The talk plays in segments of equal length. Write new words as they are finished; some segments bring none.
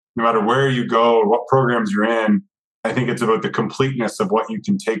no matter where you go or what programs you're in, I think it's about the completeness of what you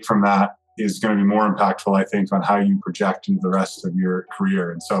can take from that is going to be more impactful, I think, on how you project into the rest of your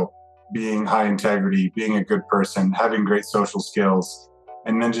career. And so being high integrity, being a good person, having great social skills,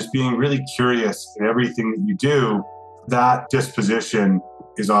 and then just being really curious in everything that you do, that disposition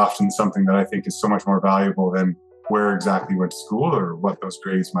is often something that I think is so much more valuable than where exactly you went to school or what those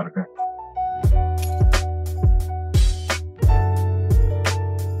grades might have been.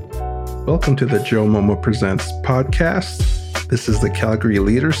 Welcome to the Joe Momo Presents podcast. This is the Calgary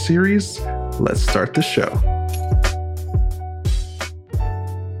Leader Series. Let's start the show.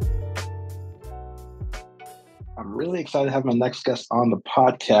 I'm really excited to have my next guest on the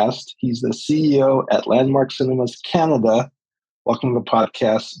podcast. He's the CEO at Landmark Cinemas Canada. Welcome to the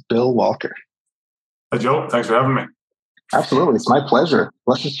podcast, Bill Walker. Hi, Joe. Thanks for having me. Absolutely. It's my pleasure.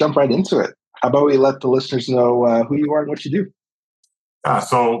 Let's just jump right into it. How about we let the listeners know who you are and what you do?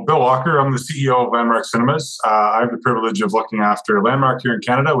 So Bill Walker, I'm the CEO of Landmark Cinemas. I have the privilege of looking after Landmark here in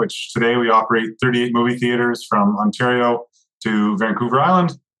Canada, which today we operate 38 movie theaters from Ontario to Vancouver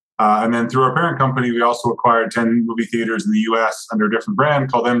Island. And then through our parent company, we also acquired 10 movie theaters in the US under a different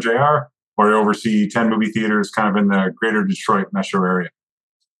brand called MJR, where I oversee 10 movie theaters kind of in the greater Detroit metro area.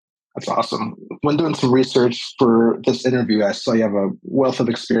 That's awesome. When doing some research for this interview, I saw you have a wealth of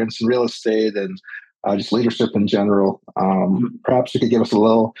experience in real estate and just leadership in general. Perhaps you could give us a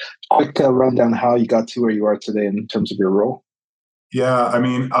little quick rundown how you got to where you are today in terms of your role. Yeah, I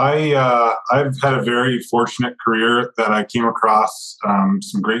mean, I've had a very fortunate career that I came across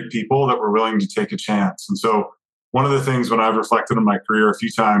some great people that were willing to take a chance. And so one of the things when I've reflected on my career a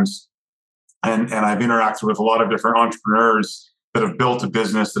few times, and I've interacted with a lot of different entrepreneurs that have built a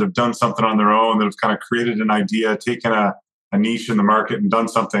business, that have done something on their own, that have kind of created an idea, taken a niche in the market and done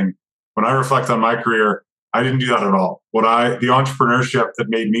something. When I reflect on my career, I didn't do that at all. The entrepreneurship that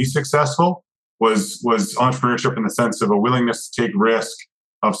made me successful was entrepreneurship in the sense of a willingness to take risk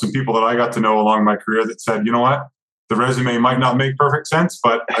of some people that I got to know along my career that said, you know what, the resume might not make perfect sense,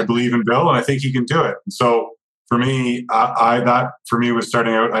 but I believe in Bill and I think he can do it. And so for me, that was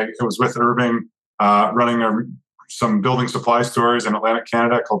starting out. I was with Irving, running some building supply stores in Atlantic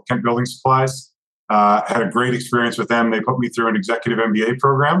Canada called Kent Building Supplies. Had a great experience with them. They put me through an executive MBA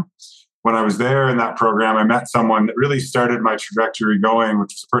program. When I was there in that program, I met someone that really started my trajectory going,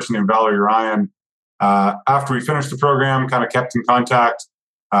 which was a person named Valerie Ryan. After we finished the program, kind of kept in contact.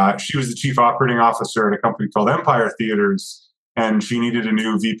 She was the chief operating officer at a company called Empire Theaters, and she needed a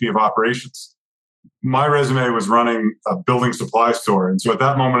new VP of operations. My resume was running a building supply store. And so at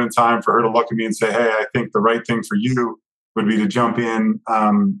that moment in time, for her to look at me and say, hey, I think the right thing for you would be to jump in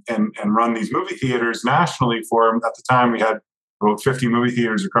and run these movie theaters nationally for them. At the time, we had about 50 movie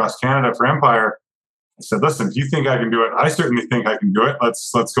theaters across Canada for Empire. I said, listen, if you think I can do it, I certainly think I can do it.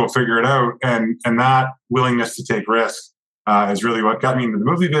 Let's go figure it out. And that willingness to take risk is really what got me into the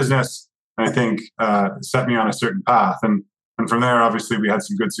movie business. And I think set me on a certain path. And from there, obviously, we had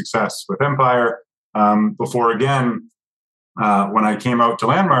some good success with Empire. Before, again, when I came out to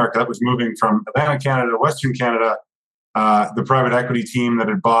Landmark, that was moving from Atlantic Canada to Western Canada. The private equity team that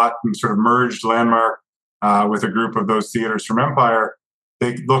had bought and sort of merged Landmark with a group of those theaters from Empire,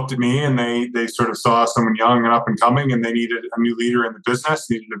 they looked at me and they sort of saw someone young and up and coming, and they needed a new leader in the business,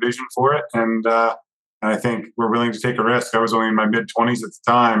 needed a vision for it. And I think we're willing to take a risk. I was only in my mid-20s at the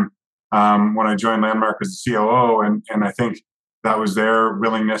time when I joined Landmark as a COO. And I think that was their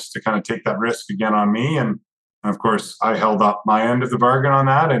willingness to kind of take that risk again on me. And of course, I held up my end of the bargain on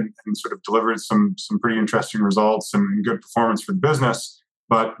that and sort of delivered some pretty interesting results and good performance for the business.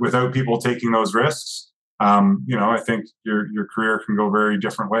 But without people taking those risks, I think your career can go very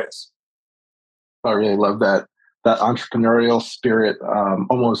different ways. I really love that entrepreneurial spirit.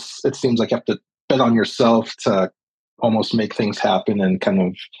 Almost, it seems like you have to bet on yourself to almost make things happen and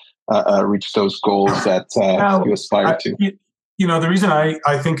kind of reach those goals that you aspire to. The reason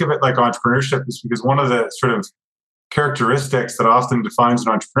I think of it like entrepreneurship is because one of the sort of characteristics that often defines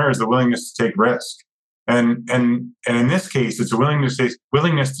an entrepreneur is the willingness to take risk. And in this case, it's a willingness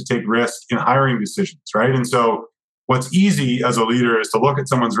to take risk in hiring decisions, right? And so what's easy as a leader is to look at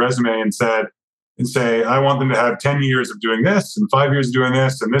someone's resume and say, I want them to have 10 years of doing this and 5 years of doing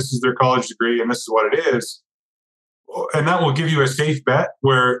this, and this is their college degree, and this is what it is. And that will give you a safe bet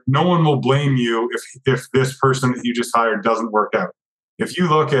where no one will blame you if this person that you just hired doesn't work out. If you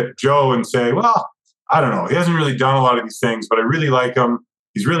look at Joe and say, well, I don't know, he hasn't really done a lot of these things, but I really like him.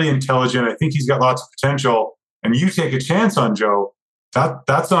 He's really intelligent. I think he's got lots of potential. And you take a chance on Joe,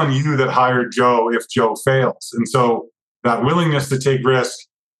 that's on you that hired Joe if Joe fails. And so that willingness to take risk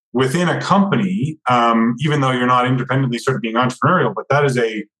within a company, even though you're not independently sort of being entrepreneurial, but that is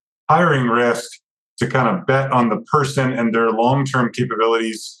a hiring risk to kind of bet on the person and their long-term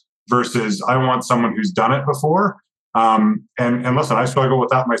capabilities versus I want someone who's done it before. And listen, I struggle with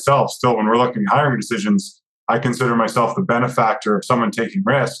that myself. Still, when we're looking at hiring decisions, I consider myself the benefactor of someone taking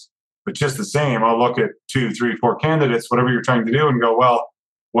risk. But just the same, I'll look at 2, 3, 4 candidates, whatever you're trying to do, and go, well,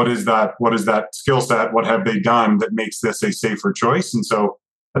 what is that skill set? What have they done that makes this a safer choice? And so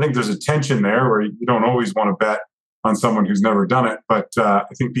I think there's a tension there where you don't always want to bet on someone who's never done it. But I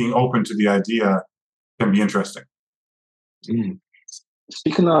think being open to the idea can be interesting. Mm.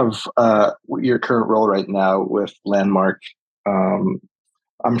 Speaking of your current role right now with Landmark,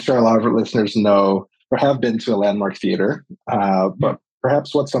 I'm sure a lot of our listeners know or have been to a Landmark theater, but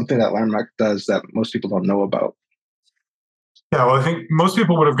perhaps what's something that Landmark does that most people don't know about? Yeah, well, I think most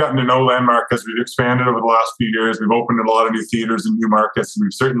people would have gotten to know Landmark as we've expanded over the last few years. We've opened a lot of new theaters and new markets, and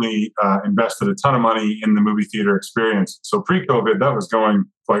we've certainly invested a ton of money in the movie theater experience. So pre-COVID, that was going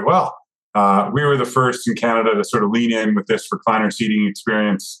quite well. We were the first in Canada to sort of lean in with this recliner seating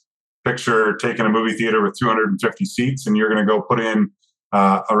experience. Picture taking a movie theater with 250 seats, and you're going to go put in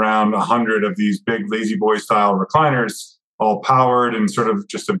around 100 of these big lazy boy style recliners, all powered and sort of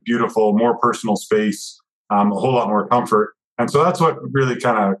just a beautiful, more personal space, a whole lot more comfort. And so that's what really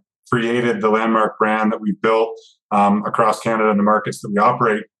kind of created the Landmark brand that we've built across Canada and the markets that we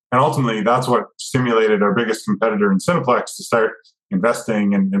operate. And ultimately, that's what stimulated our biggest competitor in Cineplex to start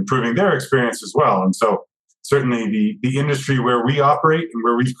investing and improving their experience as well. And so certainly the industry where we operate and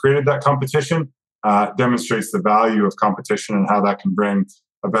where we've created that competition demonstrates the value of competition and how that can bring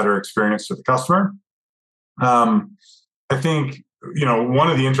a better experience to the customer. I think, one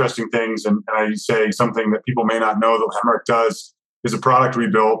of the interesting things, and I say something that people may not know that Landmark does, is a product we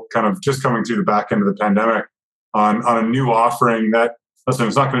built kind of just coming through the back end of the pandemic on a new offering that, listen,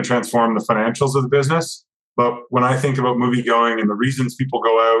 it's not going to transform the financials of the business. But when I think about movie going and the reasons people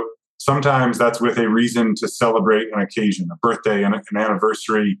go out, sometimes that's with a reason to celebrate an occasion, a birthday, an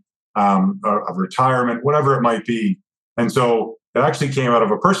anniversary, a retirement, whatever it might be. And so it actually came out of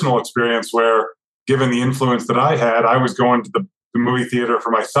a personal experience where, given the influence that I had, I was going to the movie theater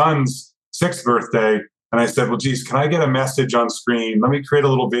for my son's 6th birthday. And I said, well, geez, can I get a message on screen? Let me create a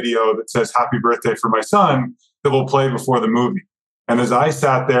little video that says happy birthday for my son that will play before the movie. And as I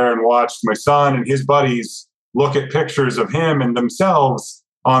sat there and watched my son and his buddies look at pictures of him and themselves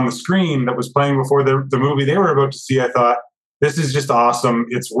on the screen that was playing before the movie they were about to see, I thought, this is just awesome.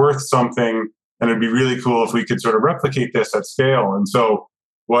 It's worth something. And it'd be really cool if we could sort of replicate this at scale. And so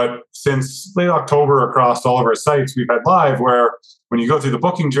since late October across all of our sites, we've had live where when you go through the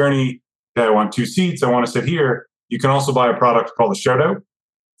booking journey, okay, I want 2 seats, I want to sit here. You can also buy a product called a shout out.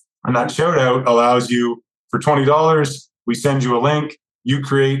 And that shout out allows you for $20, we send you a link. You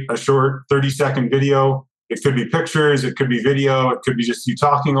create a short 30-second video. It could be pictures, it could be video, it could be just you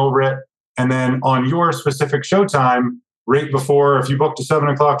talking over it. And then on your specific showtime, right before, if you booked a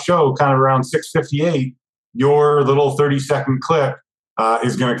 7:00 show, kind of around 6:58, your little 30-second clip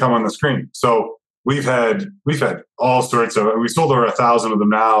is going to come on the screen. So we've had all sorts of, we sold over 1,000 of them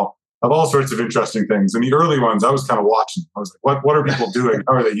now, of all sorts of interesting things. And the early ones, I was kind of watching. I was like, what are people doing?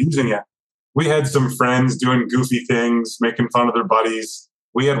 How are they using it? We had some friends doing goofy things, making fun of their buddies.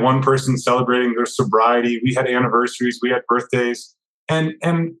 We had one person celebrating their sobriety. We had anniversaries. We had birthdays. And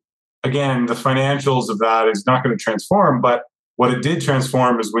again, the financials of that is not going to transform. But what it did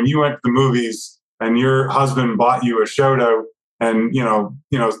transform is when you went to the movies and your husband bought you a shout out and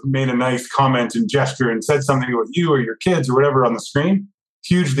made a nice comment and gesture and said something about you or your kids or whatever on the screen,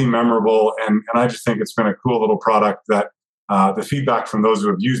 hugely memorable. And I just think it's been a cool little product that the feedback from those who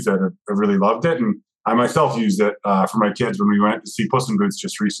have used it have really loved it. And I myself used it for my kids when we went to see Puss in Boots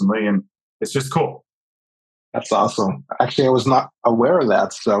just recently. And it's just cool. That's awesome. Actually, I was not aware of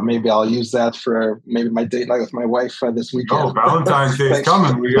that. So maybe I'll use that for maybe my date night with my wife this weekend. Oh, Valentine's Day is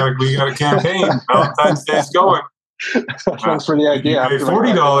coming. We got a campaign. Valentine's Day is going. Thanks for the idea. You pay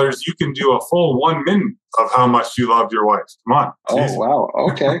 $40, you can do a full 1 minute of how much you loved your wife. Come on. Oh, wow.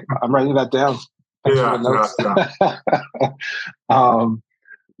 Okay. I'm writing that down. Yeah.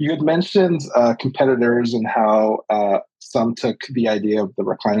 You had mentioned competitors and how some took the idea of the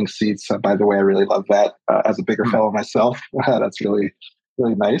reclining seats. By the way, I really love that as a bigger fellow myself. That's really,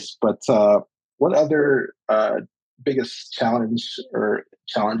 really nice. But what other biggest challenges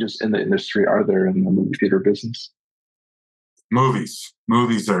in the industry are there in the movie theater business? Movies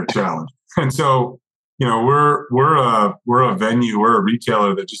are a challenge. And so, we're a venue, we're a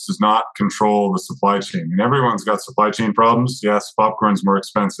retailer that just does not control the supply chain. And everyone's got supply chain problems. Yes, popcorn's more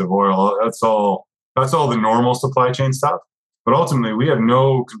expensive, oil, that's all the normal supply chain stuff. But ultimately, we have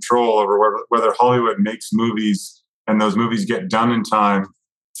no control over whether Hollywood makes movies and those movies get done in time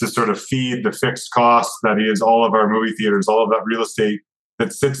to sort of feed the fixed cost that is all of our movie theaters, all of that real estate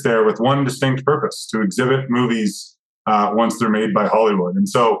that sits there with one distinct purpose: to exhibit movies once they're made by Hollywood. And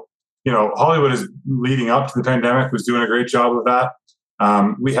so, Hollywood is leading up to the pandemic was doing a great job of that.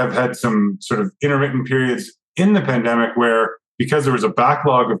 We have had some sort of intermittent periods in the pandemic where, because there was a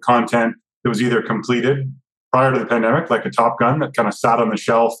backlog of content that was either completed prior to the pandemic, like a Top Gun that kind of sat on the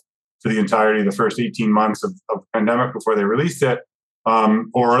shelf for the entirety of the first 18 months of the pandemic before they released it,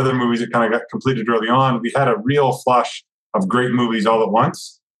 or other movies that kind of got completed early on. We had a real flush of great movies all at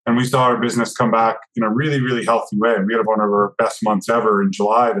once. And we saw our business come back in a really, really healthy way. We had one of our best months ever in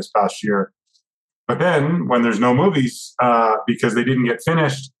July this past year. But then when there's no movies, because they didn't get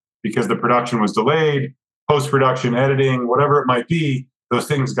finished, because the production was delayed, post-production, editing, whatever it might be, those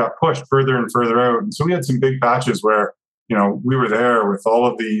things got pushed further and further out. And so we had some big patches where, we were there with all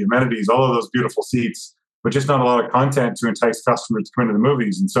of the amenities, all of those beautiful seats, but just not a lot of content to entice customers to come into the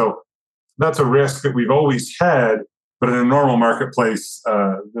movies. And so that's a risk that we've always had. But in a normal marketplace,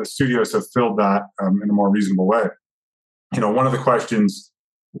 the studios have filled that in a more reasonable way. One of the questions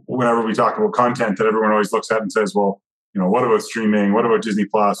whenever we talk about content that everyone always looks at and says, well, what about streaming? What about Disney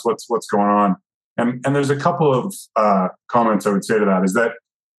Plus? What's going on? And there's a couple of comments I would say to that is that,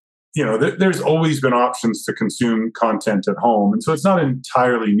 there's always been options to consume content at home. And so it's not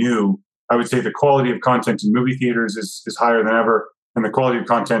entirely new. I would say the quality of content in movie theaters is higher than ever. And the quality of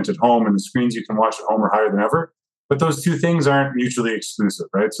content at home and the screens you can watch at home are higher than ever. But those two things aren't mutually exclusive,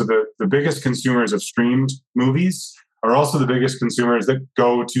 right? So the biggest consumers of streamed movies are also the biggest consumers that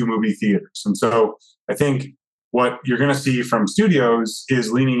go to movie theaters. And so I think what you're going to see from studios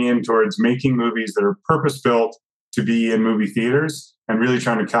is leaning in towards making movies that are purpose-built to be in movie theaters and really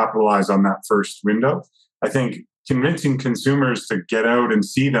trying to capitalize on that first window. I think convincing consumers to get out and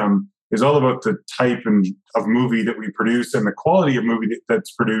see them is all about the type of movie that we produce and the quality of movie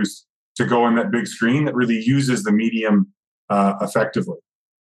that's produced to go on that big screen that really uses the medium effectively.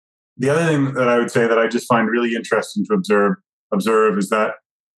 The other thing that I would say that I just find really interesting to observe is that,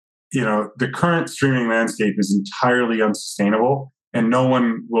 the current streaming landscape is entirely unsustainable, and no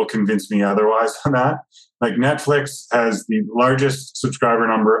one will convince me otherwise on that. Like, Netflix has the largest subscriber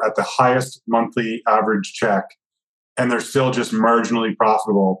number at the highest monthly average check, and they're still just marginally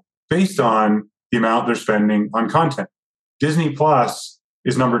profitable based on the amount they're spending on content. Disney Plus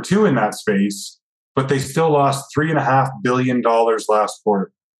is number 2 in that space, but they still lost $3.5 billion last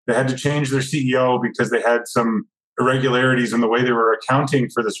quarter. They had to change their CEO because they had some irregularities in the way they were accounting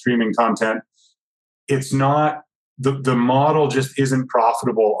for the streaming content. It's not, the model just isn't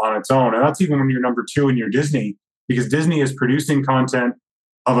profitable on its own. And that's even when you're number 2 in your Disney, because Disney is producing content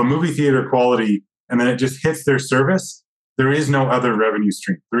of a movie theater quality, and then it just hits their service. There is no other revenue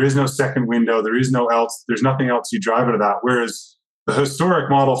stream. There is no second window. There's nothing else you drive out of that. Whereas the historic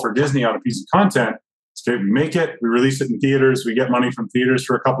model for Disney on a piece of content, we make it, we release it in theaters, we get money from theaters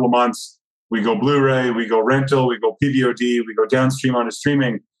for a couple of months, we go Blu-ray, we go rental, we go PVOD, we go downstream onto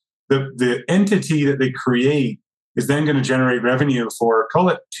streaming. The entity that they create is then going to generate revenue for, call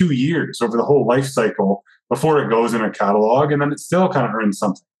it 2 years over the whole life cycle before it goes in a catalog, and then it still kind of earns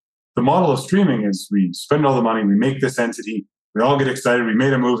something. The model of streaming is we spend all the money, we make this entity, we all get excited, we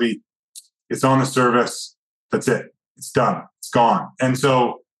made a movie, it's on the service, that's it. It's done. It's gone. And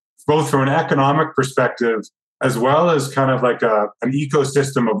so both from an economic perspective, as well as kind of like an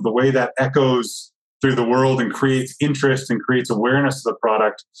ecosystem of the way that echoes through the world and creates interest and creates awareness of the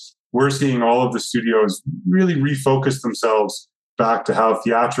product, we're seeing all of the studios really refocus themselves back to how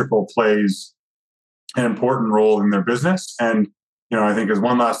theatrical plays an important role in their business. And, I think as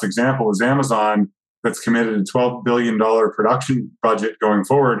one last example is Amazon, that's committed a $12 billion production budget going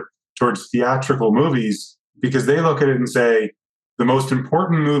forward towards theatrical movies, because they look at it and say, the most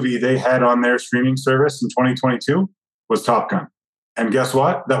important movie they had on their streaming service in 2022 was Top Gun. And guess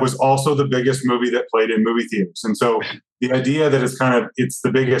what? That was also the biggest movie that played in movie theaters. And so the idea that it's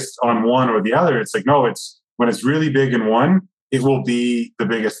the biggest on one or the other, it's like, no, it's when it's really big in one, it will be the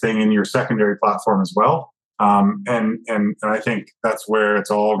biggest thing in your secondary platform as well. And I think that's where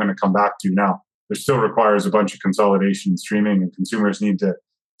it's all going to come back to now. There still requires a bunch of consolidation in streaming, and consumers need to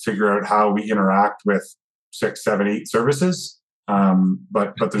figure out how we interact with 6, 7, 8 services.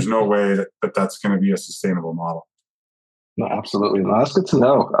 But there's no way that's going to be a sustainable model. No, absolutely. No, that's good to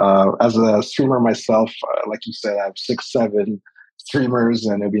know. As a streamer myself, like you said, I have 6, 7 streamers,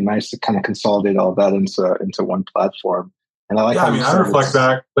 and it'd be nice to kind of consolidate all that into one platform. And I like. Yeah, I reflect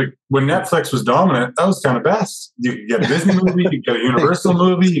back, like when Netflix was dominant, that was kind of best. You could get a Disney movie, you could get a Universal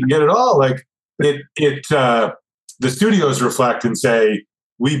movie, you can get it all. Like the studios reflect and say,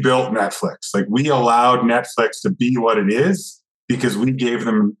 we built Netflix. Like, we allowed Netflix to be what it is because we gave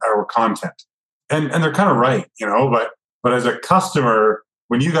them our content. And they're kind of right, but as a customer,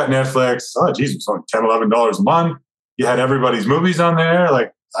 when you got Netflix, oh geez, it's only $10, $11 a month. You had everybody's movies on there.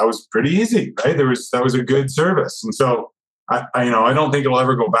 Like, that was pretty easy, right? That was a good service. And so I don't think it'll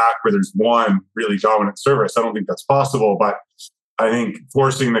ever go back where there's one really dominant service. I don't think that's possible, but I think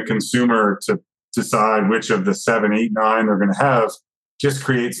forcing the consumer to decide which of the 7, 8, 9 they're going to have just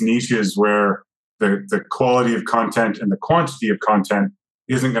creates niches where the quality of content and the quantity of content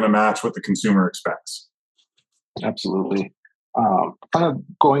isn't going to match what the consumer expects. Absolutely. Kind of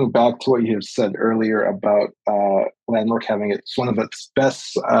going back to what you have said earlier about Landmark having it's one of its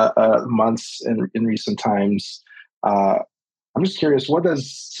best months in recent times. I'm just curious, what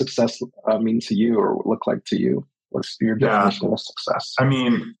does success mean to you or look like to you? What's your definition of success? I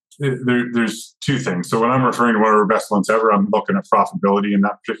mean, there's two things. So when I'm referring to one of our best months ever, I'm looking at profitability in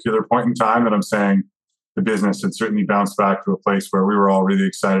that particular point in time. And I'm saying the business had certainly bounced back to a place where we were all really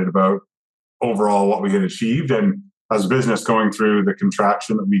excited about overall what we had achieved. And as a business going through the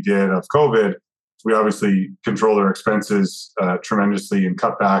contraction that we did of COVID, we obviously controlled our expenses tremendously and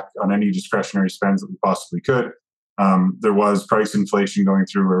cut back on any discretionary spends that we possibly could. There was price inflation going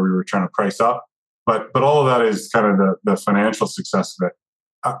through where we were trying to price up. But all of that is kind of the financial success of it.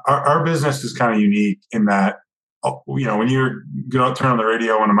 Our business is kind of unique in that, when you turn on the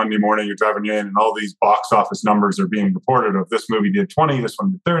radio on a Monday morning, you're driving in and all these box office numbers are being reported of this movie did 20, this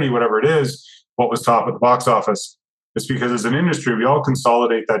one did 30, whatever it is, what was top at the box office. It's because as an industry, we all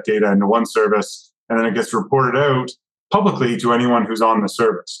consolidate that data into one service and then it gets reported out publicly to anyone who's on the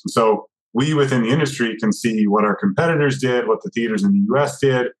service. And so we within the industry can see what our competitors did, what the theaters in the US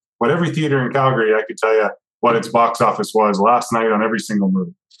did, what every theater in Calgary, I could tell you what its box office was last night on every single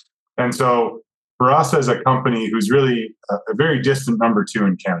movie. And so for us as a company who's really a very distant number 2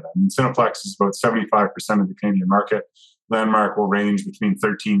 in Canada, I mean, Cineplex is about 75% of the Canadian market. Landmark will range between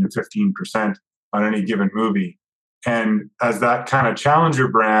 13 to 15% on any given movie. And as that kind of challenger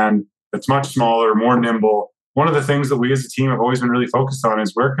brand that's much smaller, more nimble, one of the things that we as a team have always been really focused on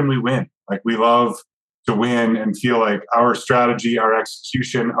is where can we win? Like, we love to win and feel like our strategy, our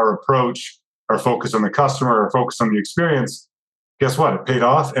execution, our approach, our focus on the customer, our focus on the experience, guess what? It paid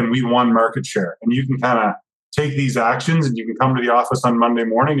off and we won market share. And you can kind of take these actions and you can come to the office on Monday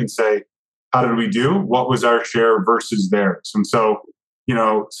morning and say, how did we do? What was our share versus theirs? And so,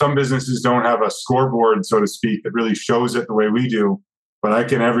 some businesses don't have a scoreboard, so to speak, that really shows it the way we do. But I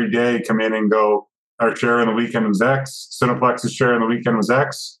can every day come in and go, our share in the weekend was X, Cineplex's share in the weekend was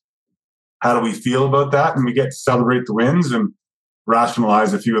X. How do we feel about that? And we get to celebrate the wins and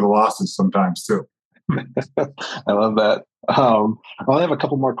rationalize a few of the losses sometimes too. I love that. I only have a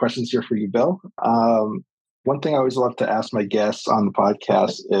couple more questions here for you, Bill. One thing I always love to ask my guests on the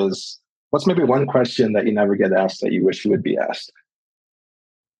podcast is, what's maybe one question that you never get asked that you wish you would be asked?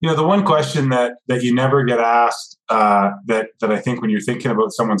 The one question that you never get asked, that I think when you're thinking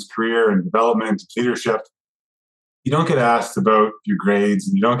about someone's career and development, leadership, you don't get asked about your grades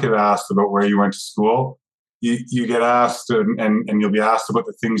and you don't get asked about where you went to school. You get asked and you'll be asked about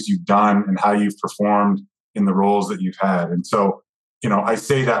the things you've done and how you've performed in the roles that you've had. And so, I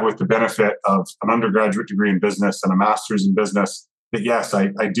say that with the benefit of an undergraduate degree in business and a master's in business, that yes,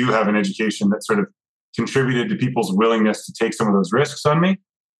 I do have an education that sort of contributed to people's willingness to take some of those risks on me.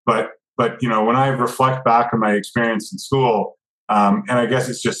 But when I reflect back on my experience in school, and I guess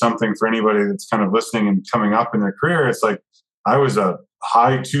it's just something for anybody that's kind of listening and coming up in their career, it's like I was a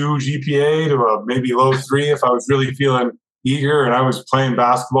high 2 GPA to a maybe low 3 if I was really feeling eager, and I was playing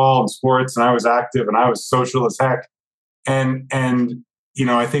basketball and sports and I was active and I was social as heck. And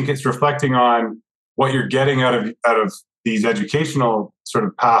I think it's reflecting on what you're getting out of these educational sort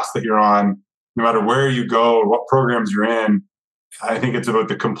of paths that you're on, no matter where you go or what programs you're in. I think it's about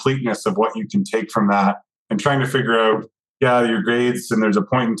the completeness of what you can take from that and trying to figure out, your grades, and there's a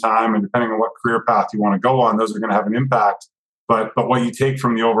point in time, and depending on what career path you want to go on, those are going to have an impact. But what you take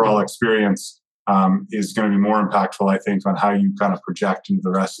from the overall experience is going to be more impactful, I think, on how you kind of project into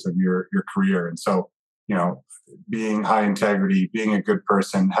the rest of your career. And so, being high integrity, being a good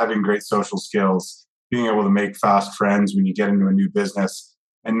person, having great social skills, being able to make fast friends when you get into a new business,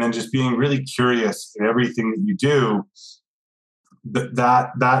 and then just being really curious in everything that you do.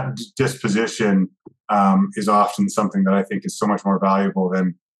 That disposition is often something that I think is so much more valuable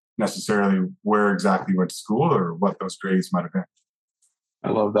than necessarily where exactly you went to school or what those grades might have been. I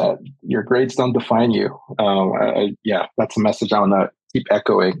love that. Your grades don't define you. That's a message I want to keep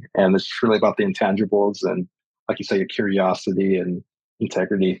echoing. And it's really about the intangibles and, like you say, your curiosity and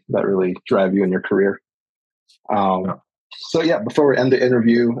integrity that really drive you in your career. So before we end the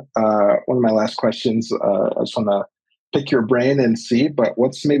interview, one of my last questions, I just want to pick your brain and see, but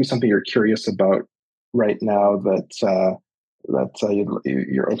what's maybe something you're curious about right now that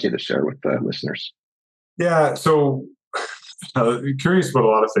you're okay to share with the listeners? Yeah, so curious about a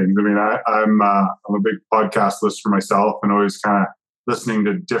lot of things. I mean, I'm a big podcast listener myself, and always kind of listening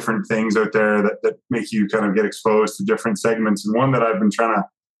to different things out there that make you kind of get exposed to different segments. And one that I've been trying to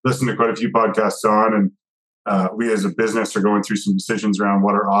listen to quite a few podcasts on, and we as a business are going through some decisions around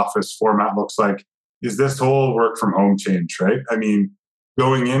what our office format looks like, is this whole work from home change, right? I mean,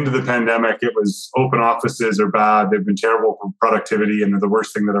 going into the pandemic, it was open offices are bad. They've been terrible for productivity and they're the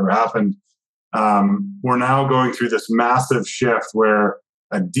worst thing that ever happened. We're now going through this massive shift where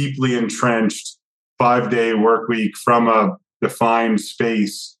a deeply entrenched 5-day work week from a defined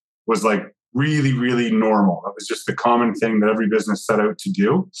space was like really, really normal. It was just the common thing that every business set out to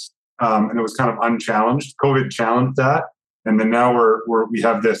do. And it was kind of unchallenged. COVID challenged that. And then now we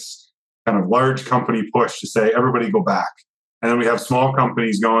have this kind of large company push to say, everybody go back. And then we have small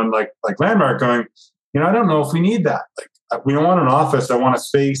companies going like Landmark going, I don't know if we need that. Like, we don't want an office. I want a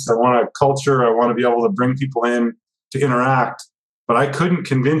space. I want a culture. I want to be able to bring people in to interact. But I couldn't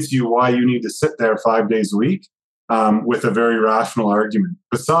convince you why you need to sit there 5 days a week with a very rational argument.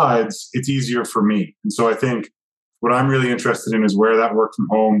 Besides, it's easier for me. And so I think what I'm really interested in is where that work from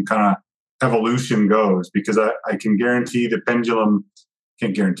home kind of evolution goes, because I can guarantee the pendulum,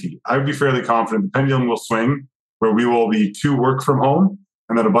 can't guarantee, I would be fairly confident the pendulum will swing where we will be to work from home,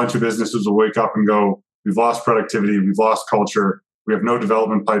 and then a bunch of businesses will wake up and go, we've lost productivity, we've lost culture, we have no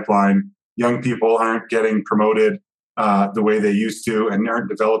development pipeline, young people aren't getting promoted the way they used to and aren't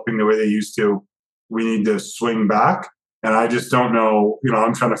developing the way they used to. We need to swing back. And I just don't know,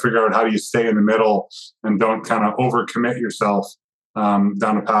 I'm trying to figure out how do you stay in the middle and don't kind of overcommit yourself down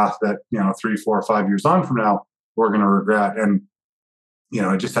a path that, 3, 4, 5 years on from now, we're going to regret. And,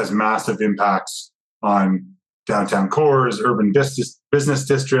 it just has massive impacts on downtown cores, urban business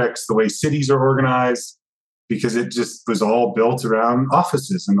districts, the way cities are organized, because it just was all built around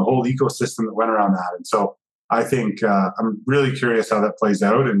offices and the whole ecosystem that went around that. And so I think I'm really curious how that plays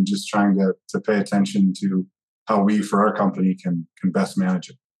out, and just trying to pay attention to how we, for our company, can best manage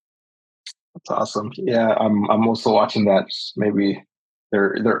it. That's awesome. Yeah, I'm also watching that. Maybe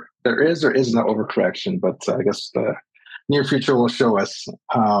there is or isn't an overcorrection, but I guess the near future will show us.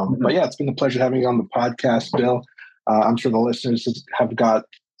 But yeah, it's been a pleasure having you on the podcast, Bill. I'm sure the listeners have got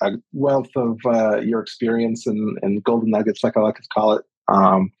a wealth of your experience and golden nuggets, like I like to call it.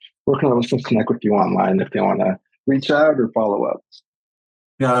 Where can the listeners connect with you online if they want to reach out or follow up?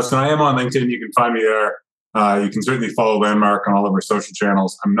 Yeah, so I am on LinkedIn. You can find me there. You can certainly follow Landmark on all of our social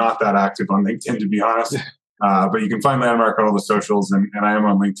channels. I'm not that active on LinkedIn, to be honest, but you can find Landmark on all the socials, and I am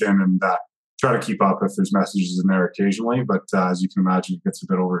on LinkedIn, and try to keep up if there's messages in there occasionally. But as you can imagine, it gets a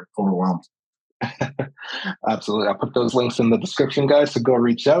bit overwhelmed. Absolutely. I'll put those links in the description, guys, so go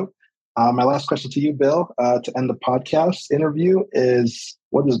reach out. My last question to you, Bill, to end the podcast interview is,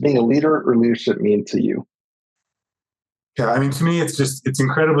 what does being a leader or leadership mean to you? Yeah, I mean, to me, it's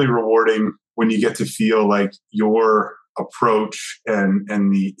incredibly rewarding when you get to feel like your approach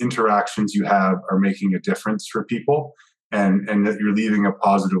and the interactions you have are making a difference for people, and that you're leaving a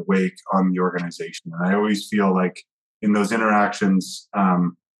positive wake on the organization. And I always feel like in those interactions,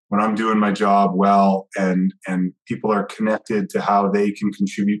 when I'm doing my job well and people are connected to how they can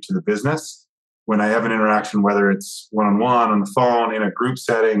contribute to the business, when I have an interaction, whether it's one-on-one, on the phone, in a group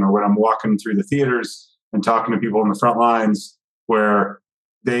setting, or when I'm walking through the theaters and talking to people on the front lines, where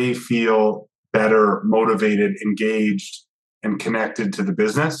they feel better, motivated, engaged, and connected to the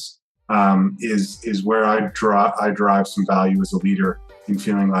business, is where I derive some value as a leader, in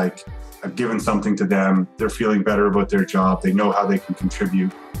feeling like I've given something to them. They're feeling better about their job. They know how they can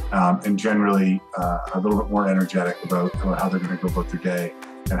contribute, and generally a little bit more energetic about how they're going to go about their day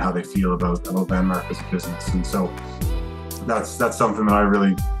and how they feel about Landmark as a business. And so that's something that I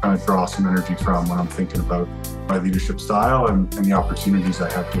really kind of draw some energy from when I'm thinking about my leadership style and the opportunities I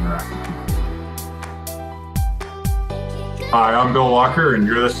have to interact with people. Hi, I'm Bill Walker, and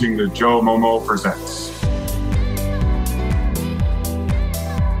you're listening to Joe Momo Presents.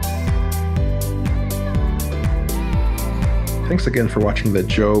 Thanks again for watching the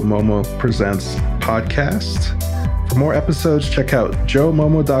Joe Momo Presents podcast. For more episodes, check out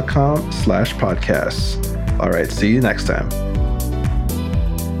joemomo.com/podcasts. All right, see you next time.